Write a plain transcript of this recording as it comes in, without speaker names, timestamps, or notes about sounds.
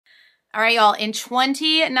All right, y'all. In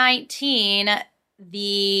 2019,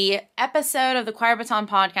 the episode of the Choir Baton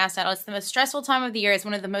podcast title, it's the most stressful time of the year. It's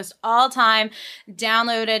one of the most all-time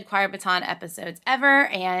downloaded Choir Baton episodes ever.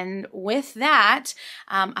 And with that,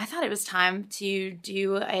 I thought it was time to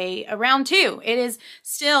do a round two. It is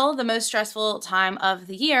still the most stressful time of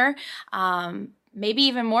the year. Maybe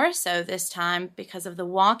even more so this time because of the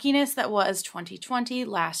wonkiness that was 2020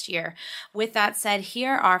 last year. With that said,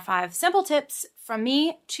 here are 5 simple tips from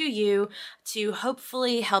me to you to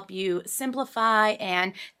hopefully help you simplify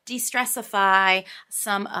and de-stressify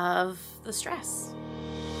some of the stress.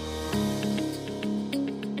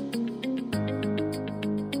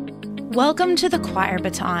 Welcome to the Choir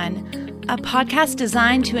Baton, a podcast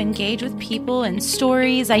designed to engage with people in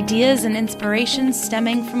stories, ideas, and inspirations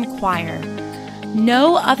stemming from choir.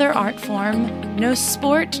 No other art form, no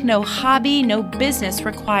sport, no hobby, no business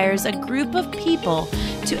requires a group of people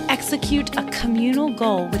to execute a communal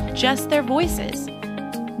goal with just their voices.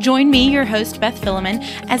 Join me, your host, Beth Philemon,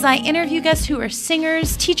 as I interview guests who are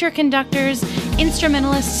singers, teacher conductors,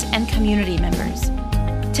 instrumentalists, and community members.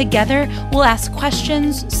 Together, we'll ask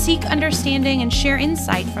questions, seek understanding, and share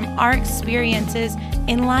insight from our experiences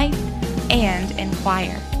in life and in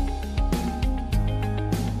choir.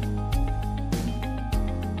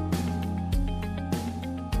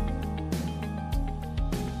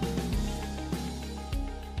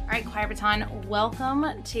 All right, Choir Baton, welcome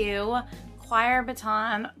to Choir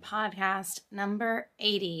Baton podcast number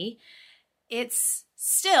 80. It's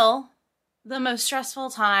still the most stressful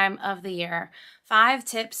time of the year. 5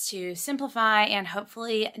 tips to simplify and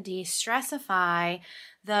hopefully de-stressify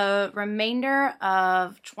the remainder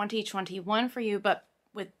of 2021 for you, but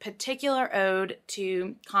with particular ode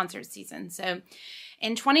to concert season. So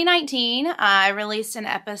in 2019, I released an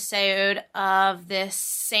episode of this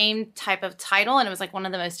same type of title, and it was like one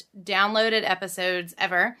of the most downloaded episodes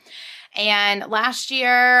ever. And last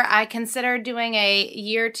year, I considered doing a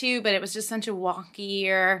year 2, but it was just such a wonky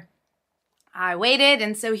year. I waited,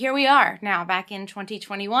 and so here we are now back in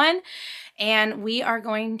 2021, and we are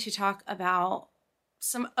going to talk about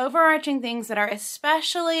some overarching things that are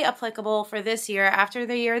especially applicable for this year after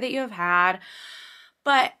the year that you have had,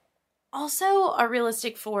 but also are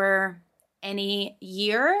realistic for any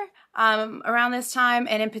year around this time,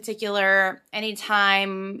 and in particular,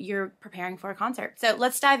 anytime you're preparing for a concert. So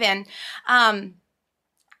let's dive in. I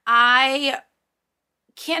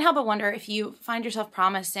can't help but wonder if you find yourself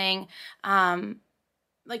promising,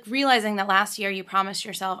 realizing that last year you promised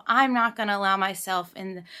yourself, I'm not going to allow myself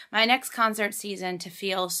in my next concert season to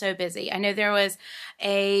feel so busy. I know there was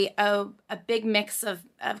a big mix of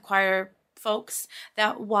choir folks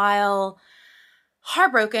that, while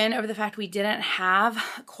heartbroken over the fact we didn't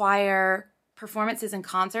have choir performances and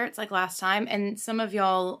concerts like last time, and some of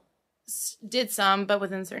y'all did some, but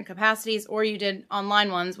within certain capacities, or you did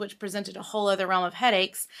online ones, which presented a whole other realm of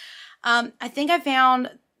headaches. I think I found,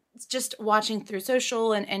 just watching through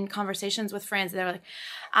social and conversations with friends, they were like,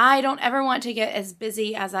 I don't ever want to get as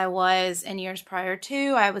busy as I was in years prior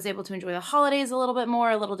to. I was able to enjoy the holidays a little bit more,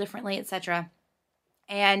 a little differently, etc.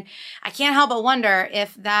 And I can't help but wonder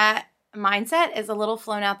if that mindset is a little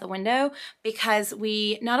flown out the window, because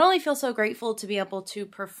we not only feel so grateful to be able to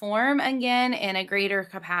perform again in a greater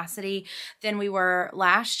capacity than we were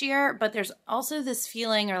last year, but there's also this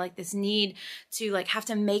feeling or like this need to have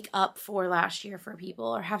to make up for last year for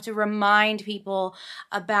people, or have to remind people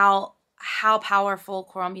about how powerful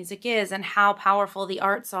choral music is and how powerful the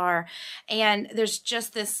arts are. And there's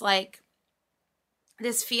just this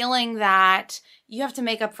feeling that you have to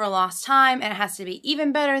make up for lost time, and it has to be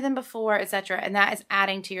even better than before, etc. And that is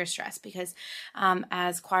adding to your stress, because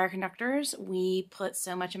as choir conductors, we put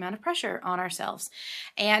so much amount of pressure on ourselves.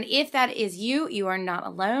 And if that is you, you are not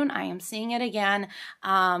alone. I am seeing it again.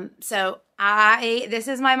 This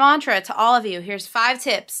is my mantra to all of you. Here's 5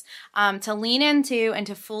 tips to lean into and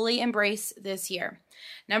to fully embrace this year.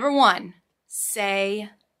 Number 1, say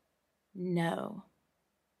no.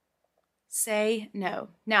 Say no.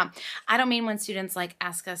 Now, I don't mean when students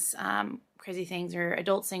ask us crazy things, or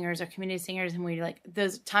adult singers or community singers, and we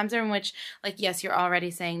those times are in which yes, you're already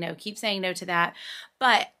saying no. Keep saying no to that.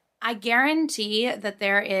 But I guarantee that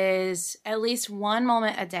there is at least one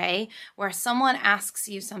moment a day where someone asks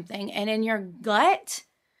you something, and in your gut,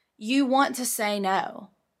 you want to say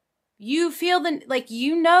no. You feel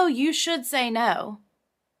you should say no.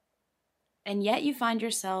 And yet you find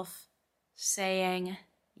yourself saying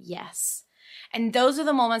yes. And those are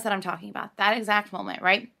the moments that I'm talking about, that exact moment,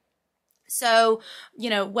 right? So,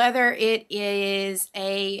 whether it is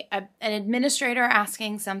an administrator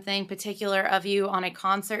asking something particular of you on a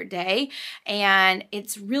concert day, and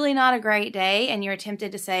it's really not a great day, and you're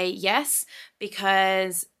tempted to say yes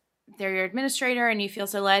because they're your administrator and you feel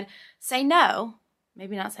so led, say no.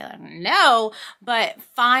 Maybe not say like no, but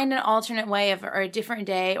find an alternate way or a different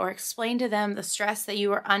day, or explain to them the stress that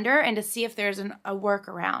you are under and to see if there's a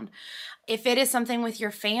workaround. If it is something with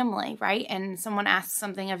your family, right, and someone asks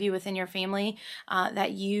something of you within your family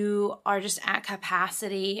that you are just at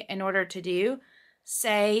capacity in order to do,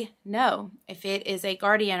 say no. If it is a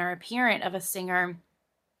guardian or a parent of a singer,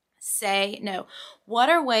 say no. What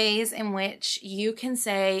are ways in which you can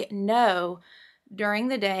say no during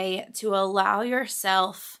the day to allow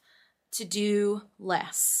yourself to do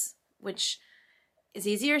less, which is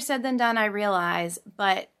easier said than done, I realize,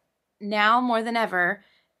 but now more than ever,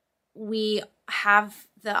 we have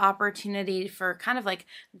the opportunity for kind of like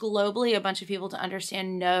globally a bunch of people to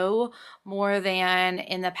understand no more than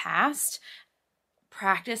in the past.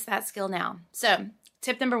 Practice that skill now. So,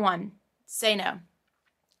 tip number 1, say no.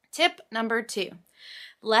 Tip number 2,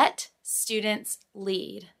 let students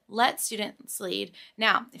lead. Let students lead.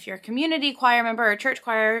 Now, if you're a community choir member or church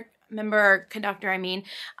choir member or conductor,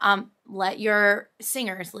 let your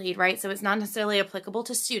singers lead, right? So it's not necessarily applicable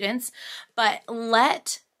to students, but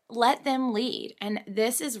let them lead. And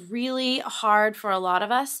this is really hard for a lot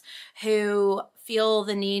of us who feel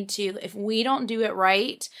the need to, if we don't do it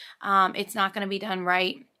right, it's not going to be done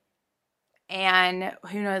right. And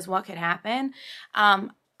who knows what could happen.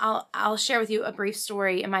 I'll share with you a brief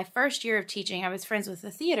story. In my first year of teaching, I was friends with a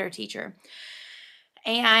theater teacher.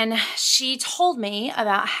 And she told me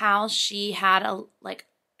about how she had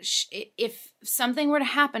if something were to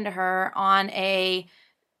happen to her on a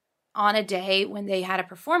day when they had a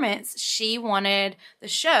performance, she wanted the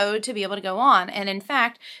show to be able to go on. And in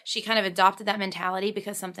fact, she kind of adopted that mentality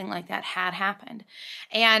because something like that had happened.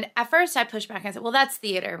 And at first I pushed back and said, well, that's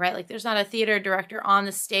theater, right? Like there's not a theater director on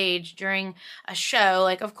the stage during a show.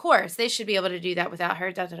 Like, of course, they should be able to do that without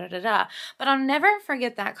her, da, da, da, da, da. But I'll never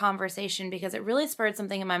forget that conversation because it really spurred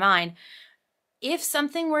something in my mind. If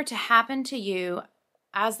something were to happen to you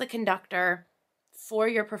as the conductor for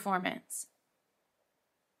your performance,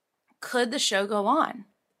 could the show go on?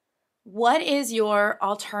 What is your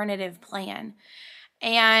alternative plan?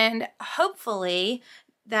 And hopefully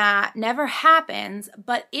that never happens,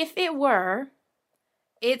 but if it were,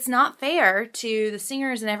 it's not fair to the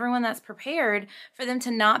singers and everyone that's prepared for them to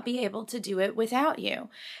not be able to do it without you.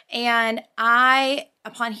 And I,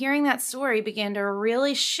 upon hearing that story, began to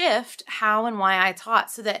really shift how and why I taught,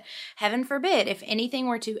 so that, heaven forbid, if anything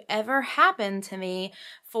were to ever happen to me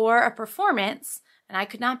for a performance, and I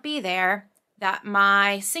could not be there, that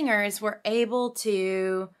my singers were able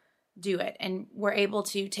to do it and were able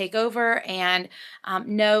to take over and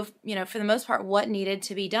know, for the most part, what needed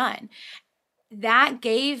to be done. That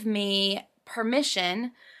gave me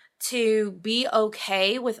permission to be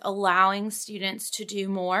okay with allowing students to do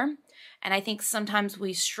more. And I think sometimes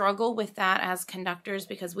we struggle with that as conductors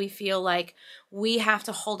because we feel like we have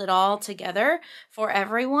to hold it all together for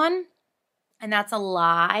everyone. And that's a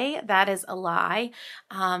lie. That is a lie.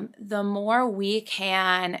 The more we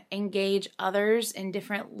can engage others in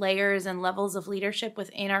different layers and levels of leadership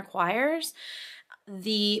within our choirs,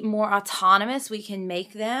 the more autonomous we can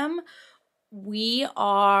make them. We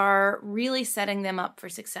are really setting them up for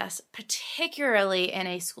success, particularly in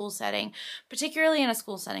a school setting.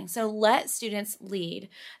 So let students lead.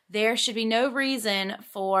 There should be no reason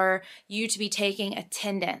for you to be taking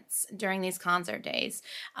attendance during these concert days.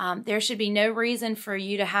 There should be no reason for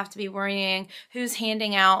you to have to be worrying who's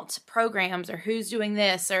handing out programs or who's doing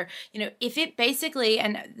this, or, if it basically,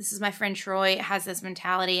 and this is my friend Troy has this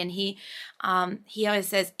mentality, and he always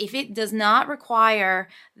says, if it does not require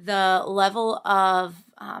the level of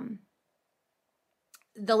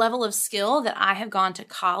skill that I have gone to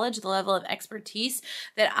college, the level of expertise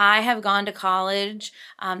that I have gone to college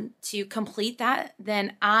to complete that,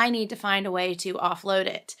 then I need to find a way to offload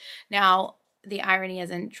it. Now, the irony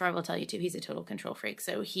is, and Troy will tell you too, he's a total control freak.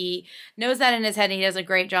 So he knows that in his head, and he does a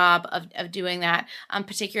great job of doing that,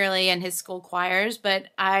 particularly in his school choirs. But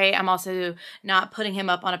I am also not putting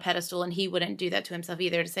him up on a pedestal, and he wouldn't do that to himself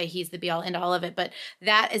either, to say he's the be all end all of it. But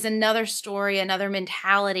that is another story, another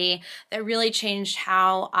mentality that really changed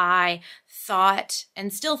how I thought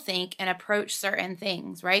and still think and approach certain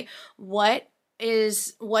things, right? What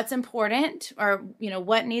is what's important, or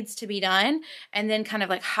what needs to be done, and then kind of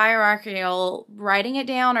like hierarchical writing it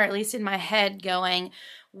down, or at least in my head going,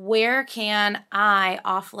 where can I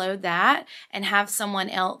offload that and have someone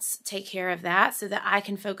else take care of that so that I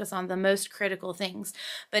can focus on the most critical things.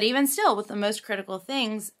 But even still, with the most critical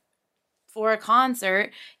things for a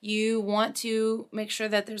concert, you want to make sure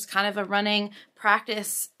that there's kind of a running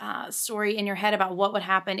practice story in your head about what would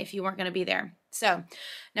happen if you weren't going to be there. So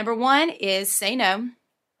number 1 is say no.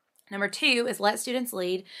 Number 2 is let students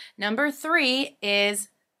lead. Number 3 is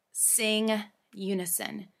sing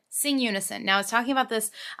unison. Sing unison. Now, I was talking about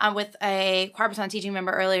this with a choir baton teaching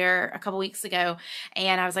member earlier a couple weeks ago,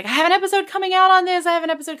 and I was like, I have an episode coming out on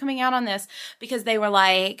this, because they were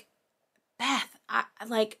like, Beth,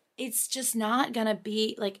 it's just not gonna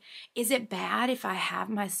be like, is it bad if I have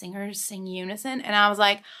my singers sing unison? And I was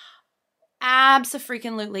like,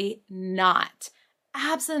 abso-freaking-lutely not.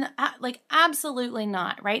 Absolutely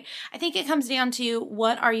not, right? I think it comes down to,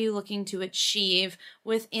 what are you looking to achieve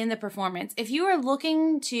within the performance? If you are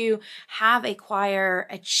looking to have a choir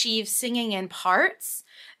achieve singing in parts,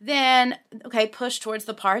 then okay, push towards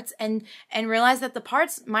the parts and realize that the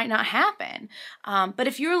parts might not happen. But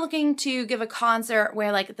if you're looking to give a concert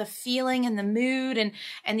where like the feeling and the mood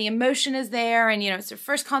and the emotion is there, and it's your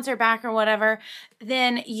first concert back or whatever,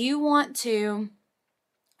 then you want to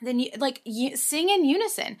you sing in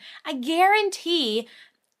unison. I guarantee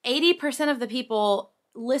 80% of the people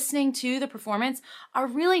listening to the performance are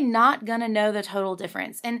really not going to know the total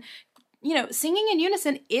difference. And singing in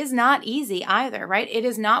unison is not easy either, right? It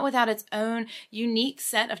is not without its own unique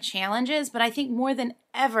set of challenges, but I think more than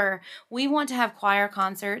ever, we want to have choir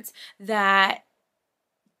concerts that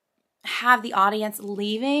have the audience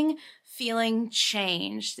leaving feeling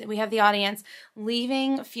changed. We have the audience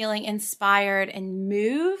leaving feeling inspired and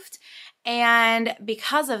moved. And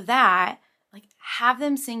because of that, have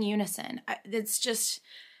them sing unison.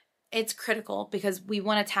 It's critical, because we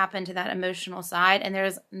want to tap into that emotional side, and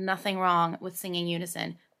there's nothing wrong with singing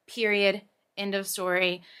unison, period, end of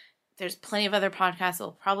story. There's plenty of other podcasts that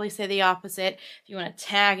will probably say the opposite. If you want to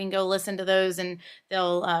tag and go listen to those, and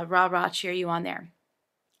they'll rah-rah cheer you on there.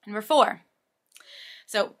 Number 4.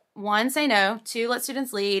 So 1, say no. 2, let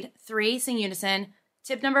students lead. 3, sing unison.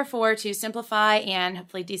 Tip number 4, to simplify and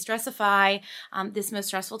hopefully de-stressify this most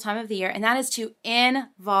stressful time of the year, and that is to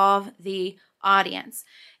involve the audience.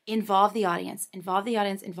 Involve the audience.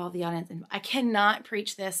 And I cannot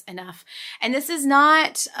preach this enough. And this is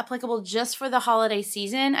not applicable just for the holiday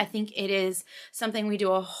season. I think it is something we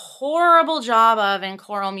do a horrible job of in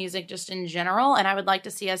choral music just in general, and I would like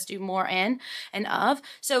to see us do more in and of.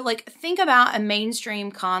 So think about a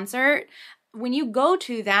mainstream concert. When you go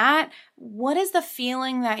to that, what is the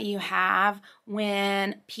feeling that you have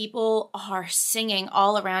when people are singing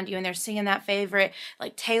all around you, and they're singing that favorite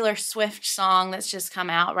Taylor Swift song that's just come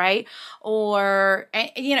out, right? Or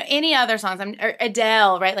any other songs, or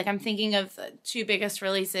Adele, right? I'm thinking of the 2 biggest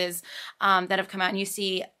releases that have come out, and you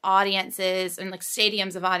see audiences and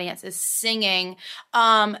stadiums of audiences singing.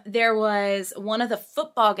 There was one of the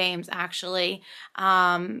football games actually.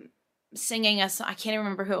 Singing I can't even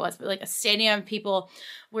remember who it was, but a stadium of people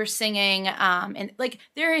were singing, and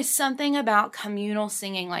there is something about communal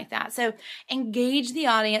singing like that. So engage the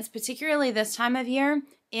audience, particularly this time of year,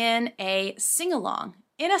 in a sing-along,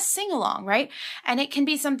 right? And it can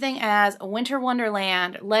be something as a Winter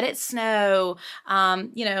Wonderland, Let It Snow.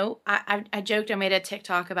 I joked, I made a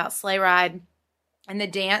TikTok about Sleigh Ride and the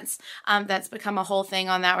dance that's become a whole thing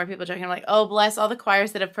on that, where people are joking oh, bless all the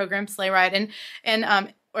choirs that have programmed Sleigh Ride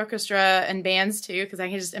and orchestra and bands too, because I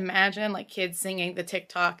can just imagine kids singing the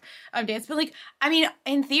TikTok dance. But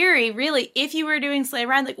in theory, really, if you were doing Sleigh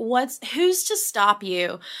Ride, who's to stop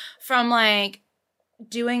you from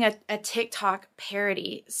doing a TikTok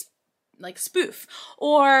parody spoof,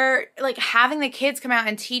 or having the kids come out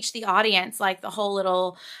and teach the audience the whole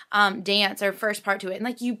little dance or first part to it,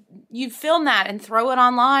 and you film that and throw it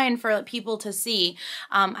online for people to see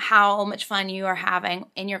how much fun you are having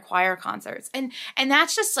in your choir concerts. And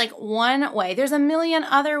that's just one way. There's a million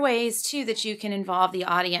other ways too that you can involve the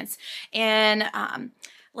audience. And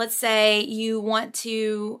let's say you want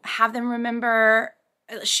to have them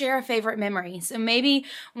share a favorite memory. So maybe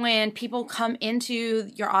when people come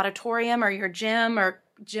into your auditorium or your gym or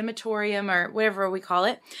gymatorium or whatever we call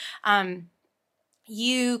it,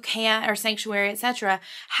 you can, or sanctuary, etc.,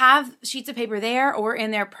 have sheets of paper there or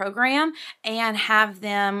in their program, and have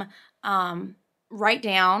them write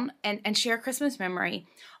down and share a Christmas memory.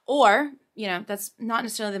 Or that's not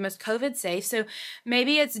necessarily the most COVID safe. So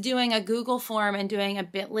maybe it's doing a Google form and doing a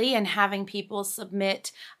Bitly and having people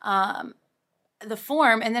submit the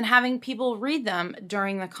form and then having people read them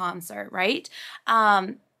during the concert, right?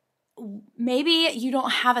 Maybe you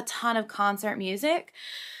don't have a ton of concert music,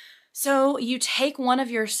 so you take one of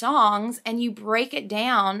your songs and you break it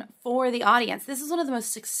down for the audience. This is one of the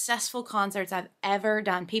most successful concerts I've ever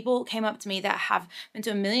done. People came up to me that have been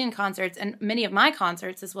to a million concerts and many of my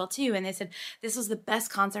concerts as well too, and they said, this was the best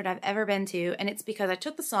concert I've ever been to, and it's because I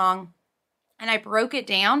took the song and I broke it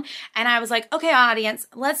down and I was like, okay, audience,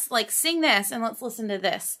 let's like sing this and let's listen to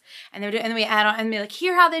this. And they would, and then we add on and be like,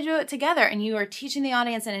 hear how they do it together. And you are teaching the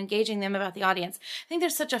audience and engaging them about the audience. I think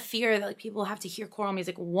there's such a fear that like people have to hear choral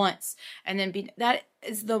music once and then that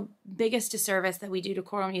is the biggest disservice that we do to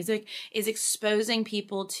choral music, is exposing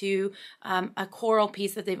people to a choral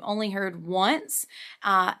piece that they've only heard once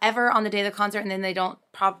ever on the day of the concert, and then they don't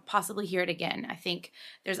possibly hear it again. I think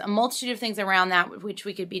there's a multitude of things around that which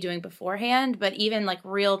we could be doing beforehand, but even like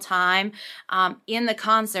real time in the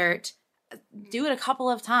concert, do it a couple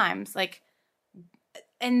of times, like.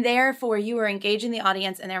 And therefore, you are engaging the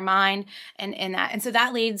audience in their mind and in that. And so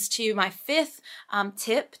that leads to my fifth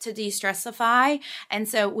tip to de-stressify. And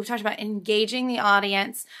so we've talked about engaging the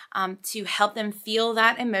audience to help them feel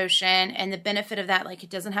that emotion and the benefit of that. Like,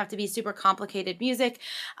 it doesn't have to be super complicated music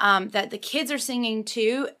that the kids are singing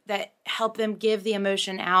too, that help them give the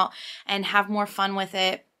emotion out and have more fun with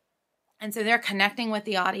it. And so they're connecting with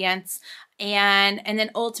the audience. And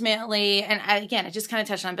then ultimately, and I just kind of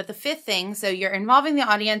touched on it, but the fifth thing, so you're involving the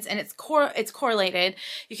audience and it's correlated.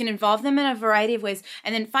 You can involve them in a variety of ways.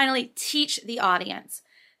 And then finally, teach the audience.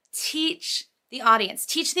 Teach the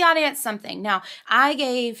audience something. Now, I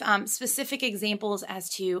gave specific examples as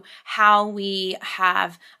to how we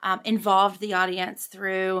have involved the audience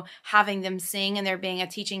through having them sing and there being a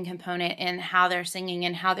teaching component in how they're singing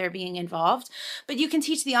and how they're being involved. But you can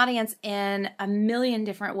teach the audience in a million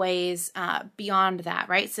different ways beyond that,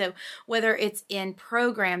 right? So whether it's in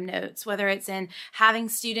program notes, whether it's in having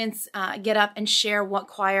students get up and share what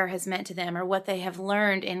choir has meant to them or what they have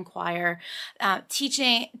learned in choir,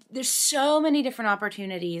 teaching, there's so many different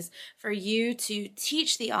opportunities for you to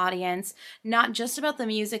teach the audience, not just about the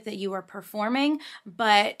music that you are performing,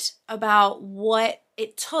 but about what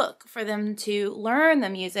it took for them to learn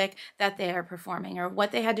the music that they are performing or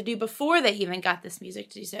what they had to do before they even got this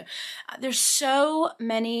music to do so. There's so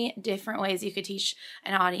many different ways you could teach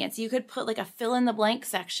an audience. You could put like a fill in the blank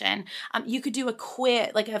section. You could do a quiz,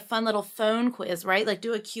 like a fun little phone quiz, right? Like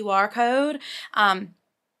do a QR code.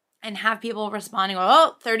 And have people responding,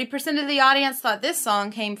 oh, 30% of the audience thought this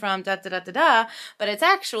song came from da-da-da-da-da, but it's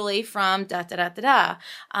actually from da-da-da-da-da.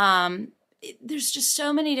 There's just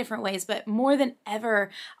so many different ways, but more than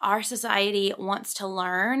ever, our society wants to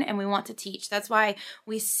learn and we want to teach. That's why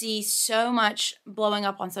we see so much blowing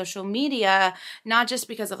up on social media, not just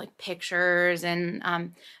because of like pictures and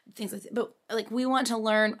things like that, but like we want to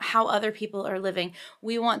learn how other people are living.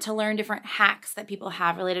 We want to learn different hacks that people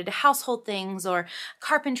have related to household things or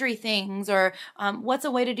carpentry things or what's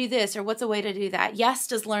a way to do this or what's a way to do that. Yes,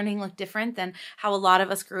 does learning look different than how a lot of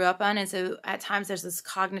us grew up on? And so at times there's this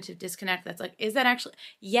cognitive disconnect that's like, is that actually?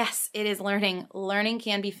 Yes, it is learning. Learning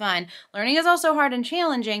can be fun. Learning is also hard and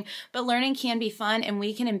challenging, but learning can be fun and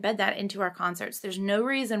we can embed that into our concerts. There's no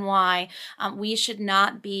reason why we should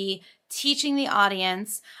not be teaching the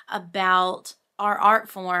audience about our art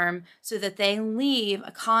form so that they leave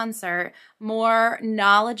a concert more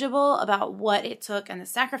knowledgeable about what it took and the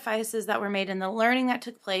sacrifices that were made and the learning that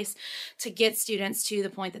took place to get students to the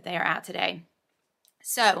point that they are at today.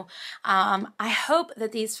 So I hope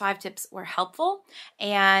that these 5 tips were helpful,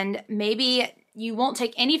 and maybe you won't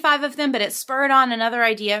take any 5 of them, but it spurred on another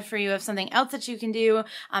idea for you of something else that you can do.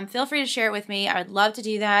 Feel free to share it with me. I would love to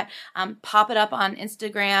do that. Pop it up on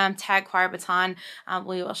Instagram, tag Choir Baton.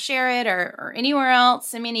 We will share it or anywhere else.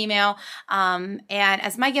 Send me an email. And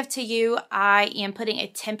as my gift to you, I am putting a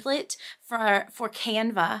template for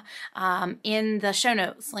Canva in the show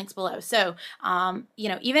notes links below. So,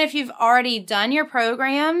 even if you've already done your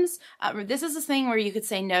programs, this is a thing where you could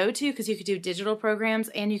say no to, because you could do digital programs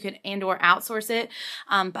and you could or outsource it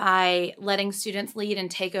by letting students lead and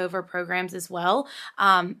take over programs as well,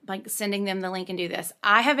 like sending them the link and do this.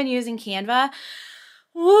 I have been using Canva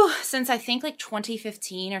since I think like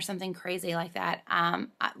 2015 or something crazy like that. I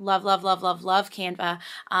love Canva.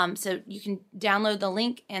 So you can download the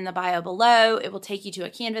link in the bio below. It will take you to a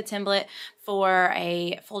Canva template for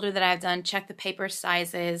a folder that I've done. Check the paper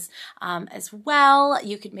sizes as well.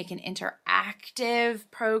 You could make an interactive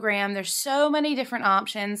program. There's so many different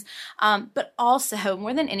options. But also,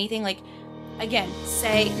 more than anything, like, Again,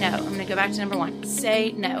 say no. I'm going to go back to number 1.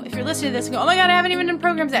 Say no. If you're listening to this and go, oh my God, I haven't even done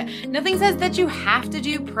programs yet. Nothing says that you have to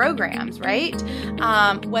do programs, right?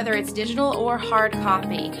 Whether it's digital or hard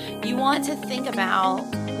copy. You want to think about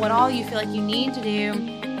what all you feel like you need to do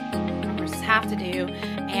versus have to do,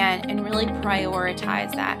 and really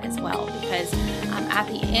prioritize that as well. Because at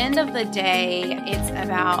the end of the day, it's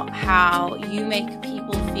about how you make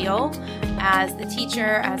people feel as the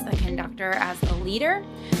teacher, as the conductor, as the leader,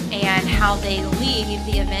 and how they leave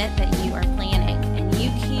the event that you are planning. And you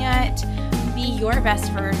can't be your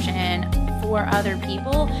best version for other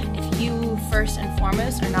people if you first and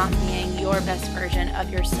foremost are not being your best version of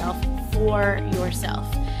yourself for yourself.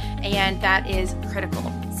 And that is critical.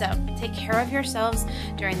 So take care of yourselves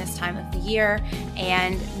during this time of the year,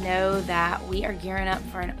 and know that we are gearing up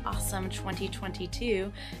for an awesome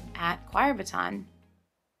 2022 at Choir Baton.